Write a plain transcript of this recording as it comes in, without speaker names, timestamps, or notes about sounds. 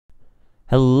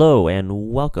Hello and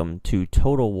welcome to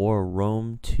Total War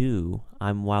Rome 2.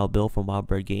 I'm Wild Bill from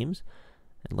Wildbird Games,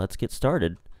 and let's get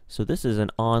started. So this is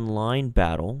an online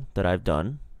battle that I've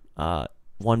done,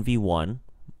 1v1,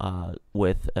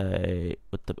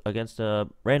 against a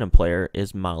random player.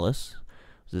 Is Malice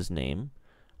was his name,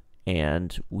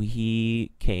 and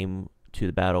we came to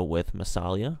the battle with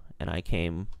Massalia, and I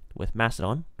came with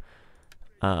Macedon.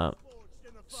 So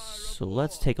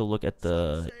let's take a look at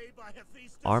the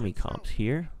army comps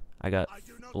here. I got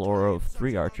a row of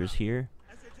 3 archers here.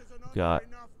 Got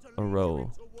a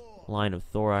line of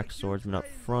thorax swordsmen up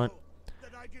front.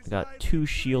 I got 2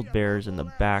 shield bearers in the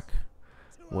back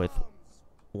with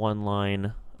 1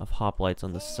 line of hoplites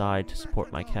on the side to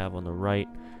support my cav on the right.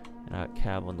 And I got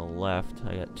cav on the left.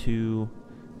 I got 2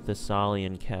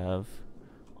 Thessalian cav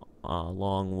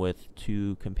along with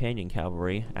 2 companion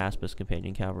cavalry, Aspis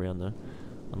companion cavalry on the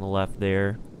left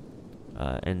there.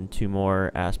 And 2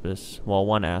 more Aspis, well,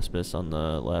 1 Aspis on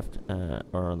the left,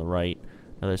 or on the right,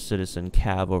 another citizen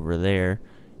cav over there,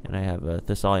 and I have a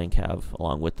Thessalian cav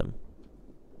along with them.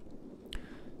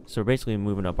 So we're basically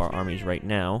moving up our armies right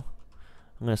now.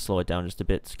 I'm going to slow it down just a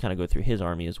bit to kind of go through his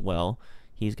army as well.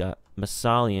 He's got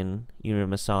unit of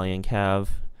Massalian cav,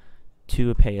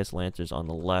 2 Epeius lancers on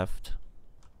the left.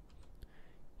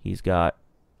 He's got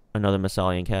another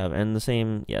Massalian cav, and the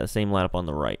same lineup on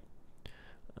the right.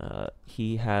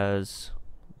 He has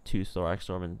 2 thorax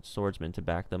swordsmen to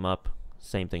back them up.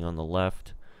 Same thing on the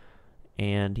left.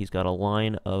 And he's got a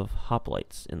line of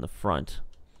hoplites in the front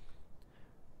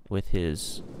with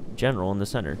his general in the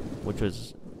center, which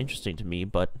was interesting to me,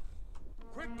 but,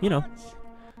 you know,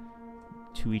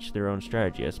 to each their own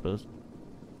strategy, I suppose.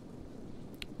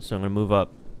 So I'm going to move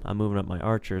up. I'm moving up my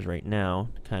archers right now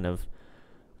to kind of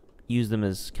use them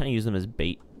as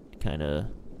bait, kind of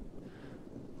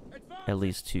at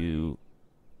least to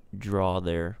draw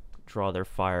their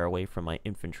fire away from my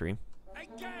infantry.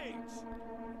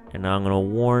 And now I'm gonna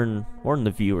warn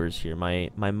the viewers here. My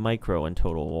micro in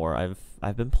Total War,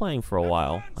 I've been playing for a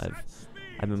while.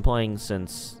 I've been playing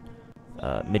since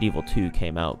Medieval 2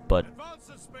 came out, but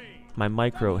my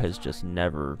micro has just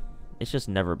never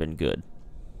been good.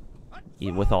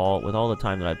 With all the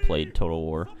time that I've played Total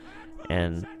War,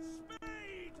 and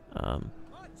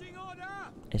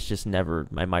it's just never,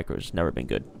 my micro's never been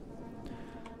good.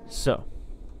 So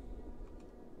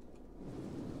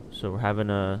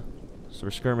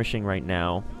we're skirmishing right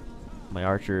now. One of my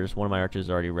archers is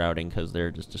already routing because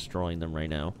they're just destroying them right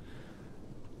now.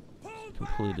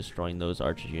 Completely destroying those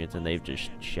archer units, and they've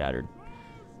just shattered.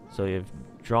 So you've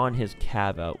drawn his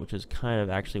cav out, which is kind of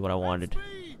actually what I wanted.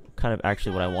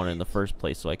 In the first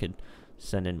place, so I could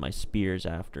send in my spears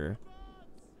after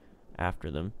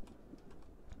them.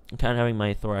 I'm kind of having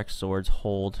my thorax swords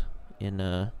hold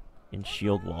in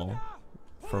shield wall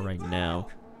for right now,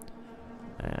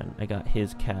 and I got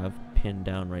his cav pinned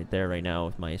down right there right now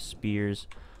with my spears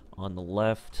on the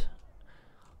left.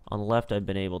 On the left, I've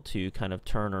been able to kind of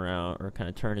turn around, or kind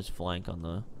of turn his flank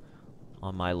on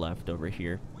my left over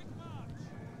here,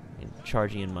 and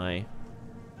charging in my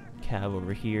cav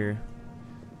over here,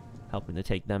 helping to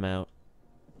take them out.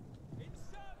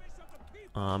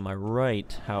 On my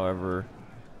right, however,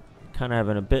 kind of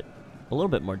having a little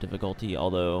bit more difficulty,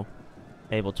 although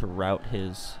able to rout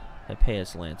his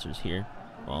Epeius lancers here.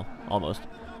 Well, almost.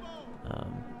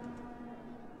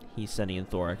 He's sending in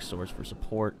thorax swords for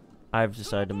support. I've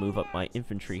decided to move up my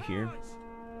infantry here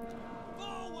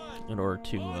in order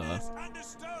to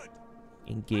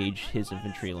engage his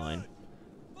infantry line,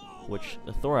 which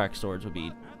the thorax swords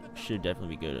should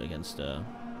definitely be good against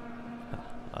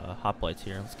hoplites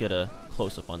here. Let's get a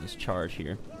close-up on this charge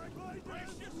here.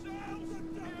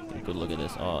 Get a good look at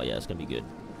this. Oh yeah, it's gonna be good.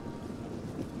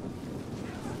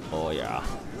 Oh yeah.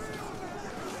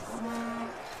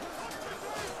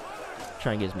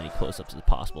 Try and get as many close-ups as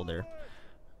possible there.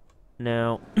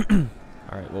 Now,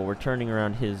 alright, well, we're turning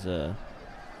around his,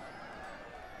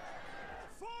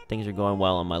 things are going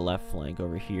well on my left flank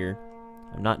over here.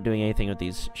 I'm not doing anything with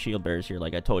these shield bearers here.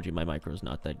 Like I told you, my micro's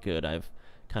not that good. I've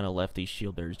kind of left these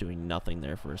shield bearers doing nothing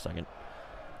there for a second.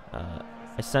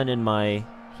 He sent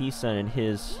in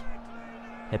his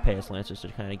Epeius lancers to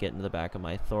kind of get into the back of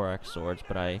my thorax swords,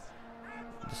 but I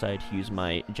decided to use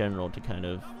my general to kind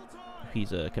of,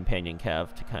 he's a companion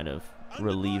cav, to kind of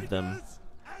relieve them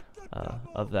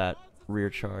of that rear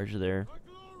charge there.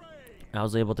 I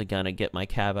was able to kind of get my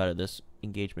cav out of this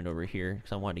engagement over here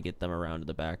because I wanted to get them around to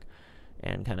the back,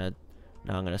 and kind of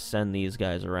now I'm going to send these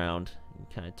guys around and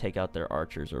kind of take out their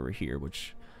archers over here,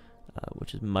 which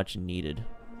is much needed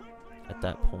at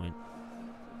that point.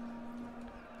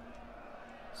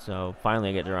 So finally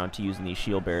I get around to using these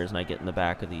shield bearers, and I get in the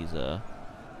back of these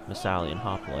Massalian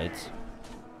hoplites.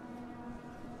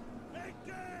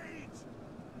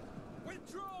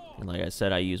 And like I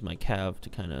said, I use my cav to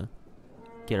kind of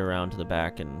get around to the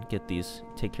back and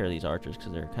take care of these archers,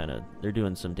 because they're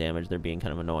doing some damage. They're being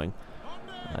kind of annoying.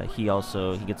 He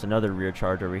gets another rear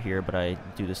charge over here, but I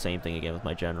do the same thing again with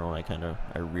my general, and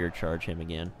I rear charge him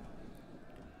again.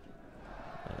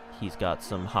 He's got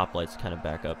some hoplites to kind of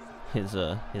back up his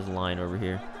line over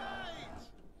here.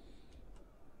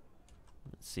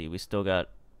 Let's see, we still got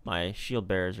my shield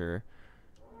bearers are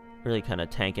really kind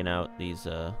of tanking out these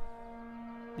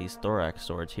thorax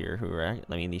swords here, who are,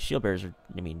 I mean, these shield bearers are,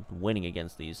 I mean, winning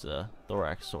against these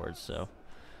thorax swords. So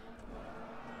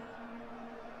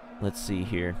let's see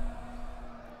here.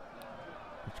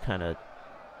 It's kind of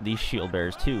these shield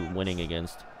bearers too winning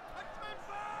against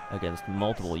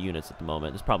multiple units at the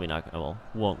moment. It's probably not, well,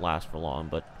 won't last for long,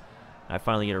 but I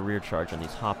finally get a rear charge on these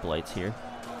hoplites here.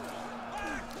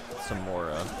 Some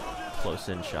more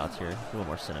close-in shots here, a little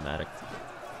more cinematic.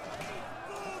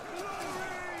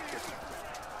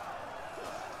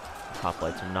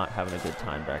 Hoplites are not having a good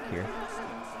time back here.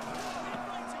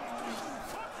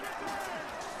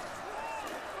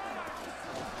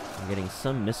 I'm getting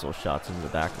some missile shots into the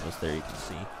back of us there, you can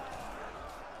see.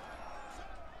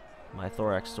 My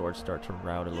thorax swords start to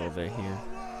rout a little bit here.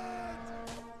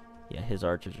 Yeah, his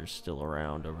archers are still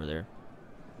around over there.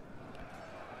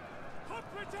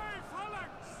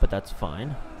 But that's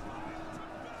fine.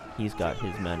 He's got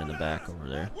his men in the back over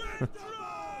there.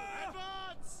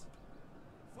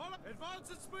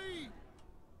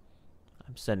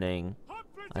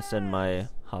 I send my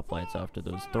hoplites after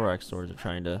those thorax swords are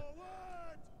trying to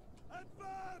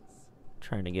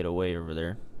get away over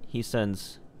there.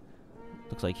 Looks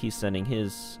like he's sending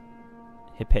his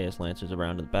Hippeus lancers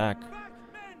around to the back,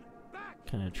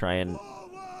 kind of try and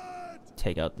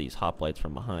take out these hoplites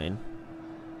from behind.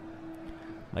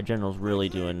 My general's really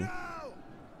getting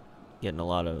a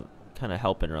lot of kind of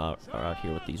helping her out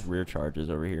here with these rear charges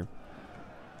over here.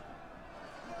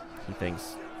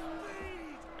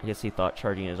 I guess he thought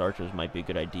charging his archers might be a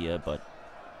good idea, but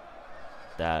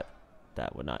that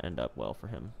would not end up well for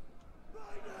him.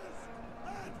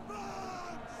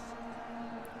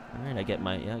 Alright, I get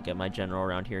my general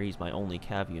around here. He's my only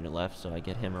cav unit left, so I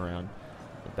get him around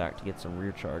the back to get some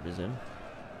rear charges in.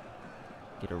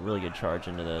 Get a really good charge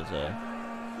into those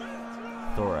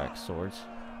thorax swords.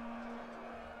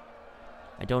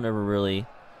 I don't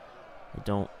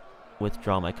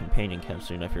withdraw my companion cav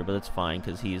soon enough here, but that's fine,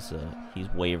 because he's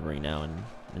wavering now,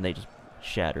 and they just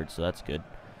shattered, so that's good.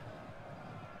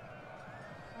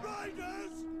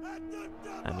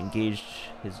 I'm engaged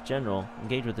with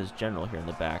his general here in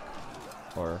the back,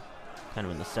 or kind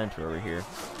of in the center over here.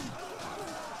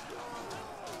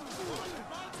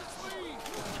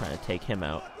 Trying to take him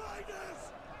out,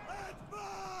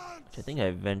 which I think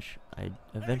I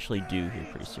eventually do here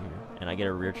pretty soon. And I get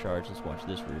a rear charge. Let's watch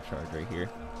this rear charge right here.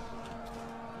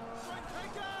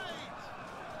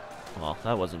 Well,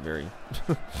 that wasn't very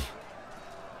that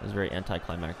was very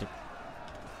anticlimactic.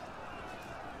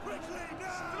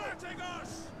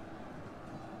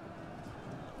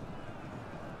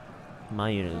 My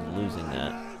unit is losing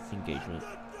that engagement.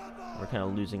 We're kind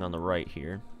of losing on the right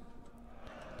here.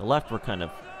 The left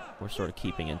we're sort of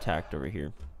keeping intact over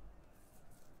here.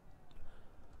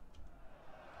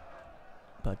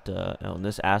 But and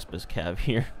this Aspis cav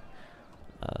here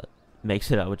makes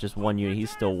it out with just one unit.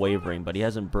 He's still wavering, but he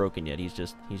hasn't broken yet. He's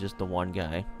just the one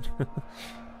guy.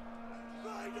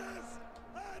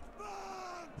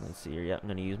 Let's see here. Yep, I'm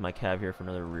gonna use my cav here for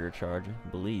another rear charge, I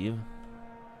believe.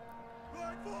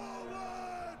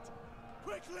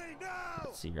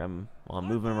 Let's see here. I'm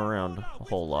moving him around a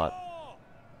whole lot.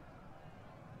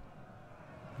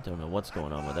 Don't know what's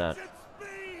going on with that.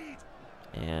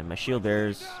 And my shield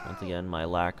bearers, once again, my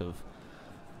lack of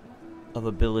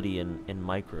ability in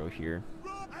micro here.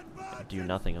 I do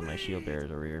nothing on my shield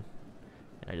bearers over here.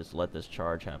 And I just let this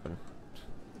charge happen.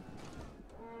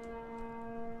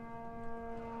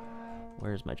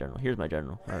 Where's my general? Here's my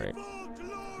general. Alright.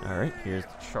 Alright, here's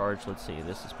the charge. Let's see.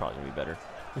 This is probably going to be better.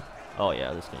 Oh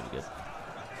yeah, this is going to be good.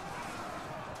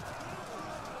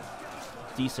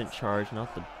 Decent charge,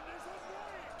 not the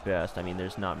best. I mean,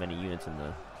 there's not many units in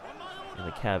the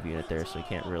cav unit there, so you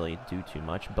can't really do too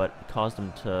much, but it caused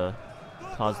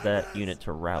that unit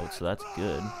to rout, so that's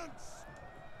good.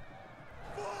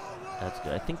 That's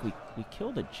good. I think we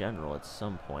killed a general at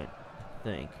some point, I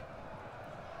think.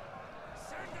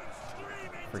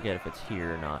 Forget if it's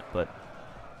here or not, but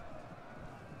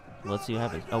let's see what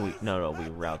happens. Oh, we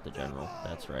rout the general.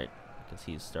 That's right, because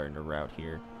he's starting to rout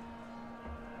here.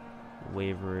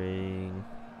 Wavering.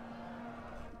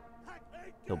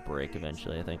 He'll break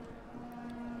eventually, I think.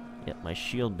 Yep, my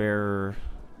shield bearer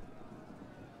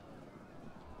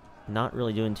not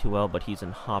really doing too well, but he's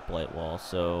in hoplite wall,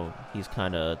 so he's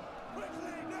kind of...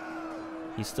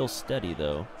 He's still steady,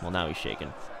 though. Well, now he's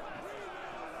shaking.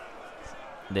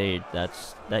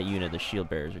 That unit, the shield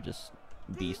bearers, are just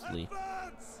beastly.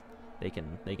 They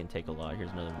can take a lot.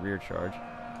 Here's another rear charge.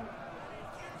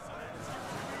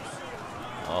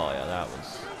 Oh yeah, that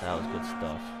was good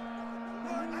stuff.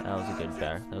 That was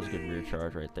a good rear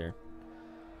charge right there.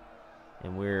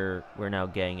 And we're now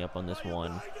ganging up on this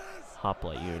one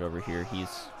hoplite unit over here.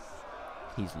 He's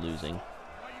losing.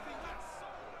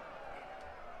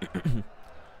 I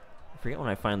forget when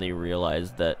I finally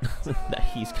realized that that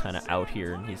he's kind of out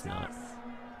here and he's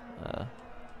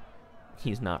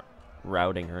not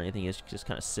routing or anything. He's just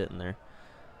kind of sitting there.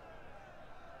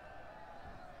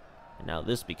 And now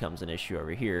this becomes an issue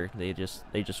over here. They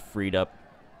just freed up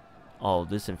all of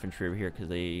this infantry over here because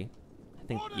they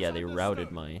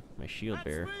routed my shield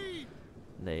bearer.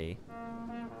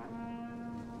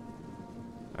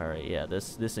 Alright, yeah,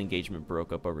 this engagement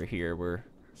broke up over here. We're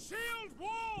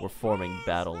forming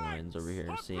battle lines over here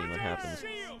and seeing what happens.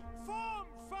 My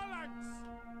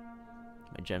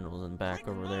general's in the back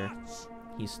over there.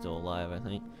 He's still alive, I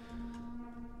think.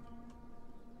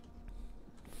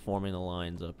 Forming the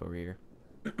lines up over here.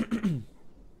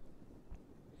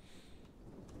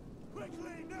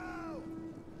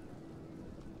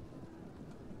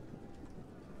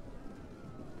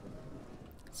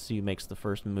 Let's see who makes the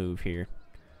first move here.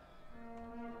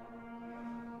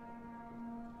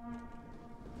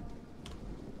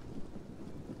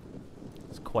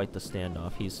 It's quite the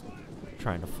standoff. He's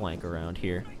trying to flank around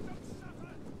here.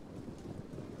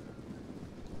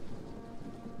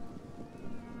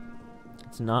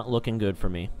 It's not looking good for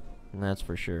me, and that's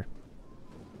for sure.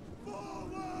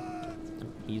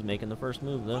 He's making the first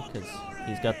move though, because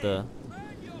he's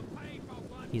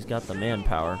got the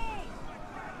manpower.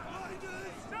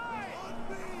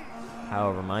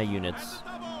 However, my units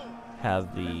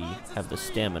have the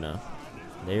stamina.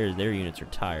 Their units are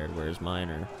tired, whereas mine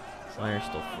are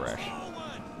still fresh.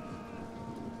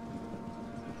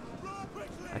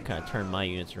 I kind of turned my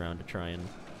units around to try and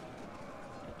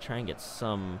get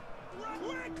some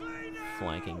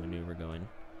flanking maneuver going.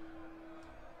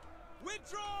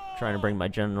 Trying to bring my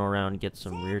general around, get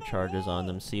some rear charges on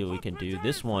them, see what we can do.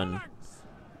 This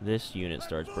unit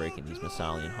starts breaking. These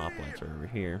Massalian hoplites are over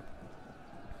here.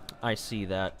 I see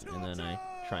that, and then I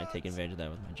try and take advantage of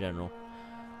that with my general.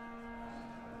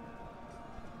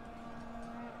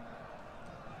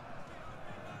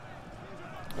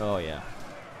 Oh yeah.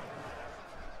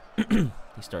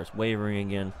 He starts wavering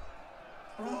again.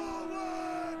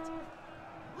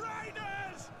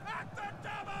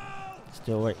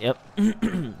 Still right. Yep.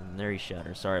 And there he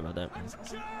shatters. Sorry about that.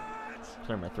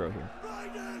 Clear my throat here.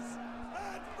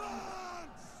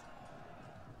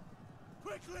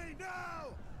 Quickly now.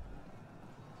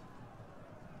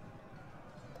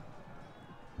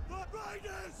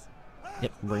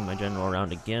 Yep. Bring my general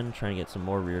around again, trying to get some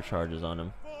more rear charges on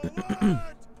him.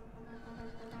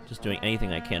 Just doing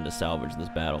anything I can to salvage this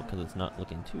battle because it's not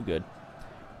looking too good.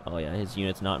 Oh yeah, his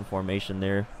unit's not in formation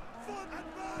there.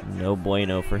 No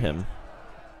bueno for him.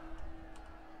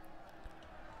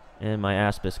 And my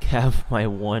Aspis Cav, my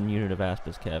one unit of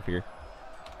Aspis Cav here.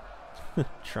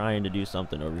 Trying to do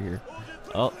something over here.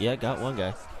 Oh, yeah, got one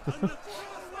guy.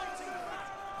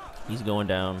 He's going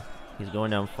down. He's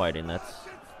going down fighting. That's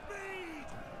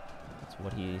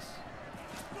what he's...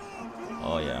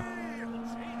 Oh, yeah.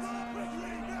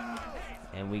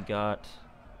 And we got...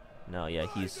 No, yeah,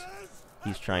 he's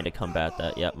trying to combat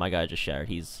that. Yep, my guy just shattered.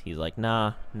 He's like,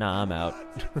 nah, I'm out.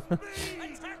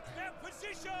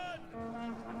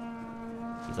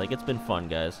 He's like, it's been fun,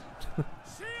 guys.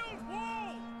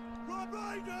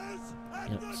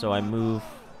 Yep, so I move.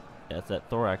 Yeah, it's that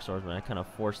thorax swordsman. I kind of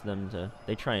force them to.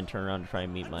 They try and turn around to try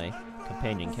and meet my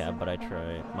companion cab, but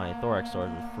my thorax sword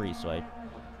was free, so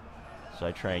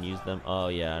I try and use them. Oh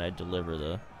yeah, and I deliver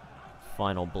the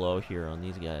final blow here on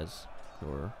these guys who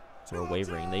are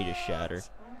wavering. They just shatter.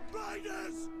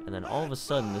 And then all of a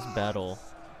sudden, this battle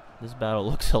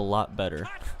looks a lot better.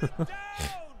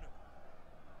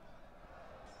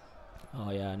 Oh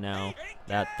yeah, now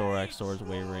that thorax sword's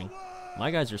wavering.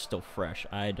 My guys are still fresh.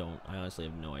 I honestly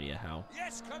have no idea how.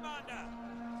 Yes, Commander.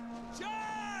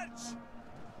 Charge!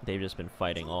 They've just been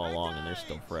fighting all along and they're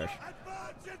still fresh.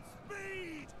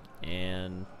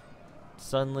 And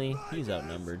suddenly he's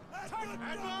outnumbered.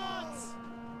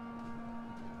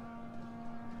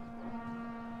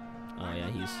 Oh yeah,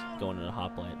 he's going in a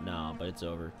hoplite. Nah, but it's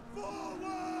over.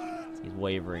 He's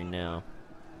wavering now.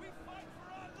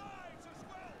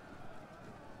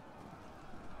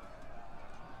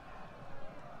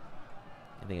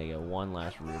 think I get one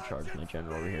last rear charge from my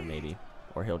general over here, maybe.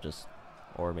 Or he'll just...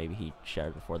 Or maybe he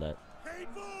shattered before that.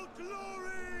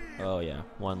 Oh, yeah.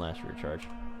 One last rear charge.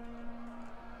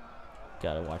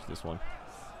 Gotta watch this one.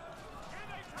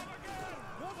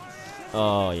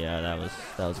 Oh, yeah. That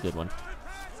was a good one.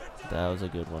 That was a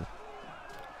good one.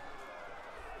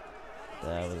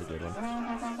 That was a good one.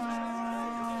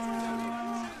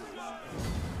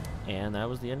 And that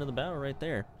was the end of the battle right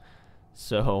there.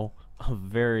 So, a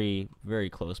very, very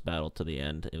close battle to the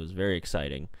end. It was very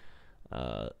exciting.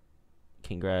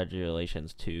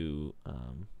 Congratulations to,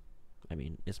 I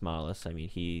mean, Ismailis. I mean,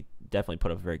 he definitely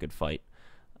put up a very good fight.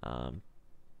 And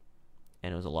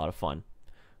it was a lot of fun.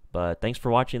 But thanks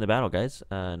for watching the battle, guys.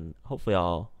 And hopefully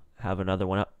I'll have another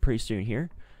one up pretty soon here.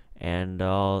 And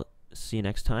I'll see you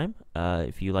next time.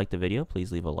 If you liked the video,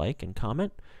 please leave a like and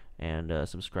comment. And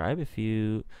subscribe if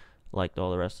you liked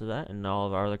all the rest of that and all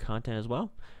of our other content as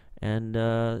well. And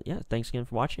yeah, thanks again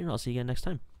for watching. I'll see you again next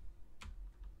time.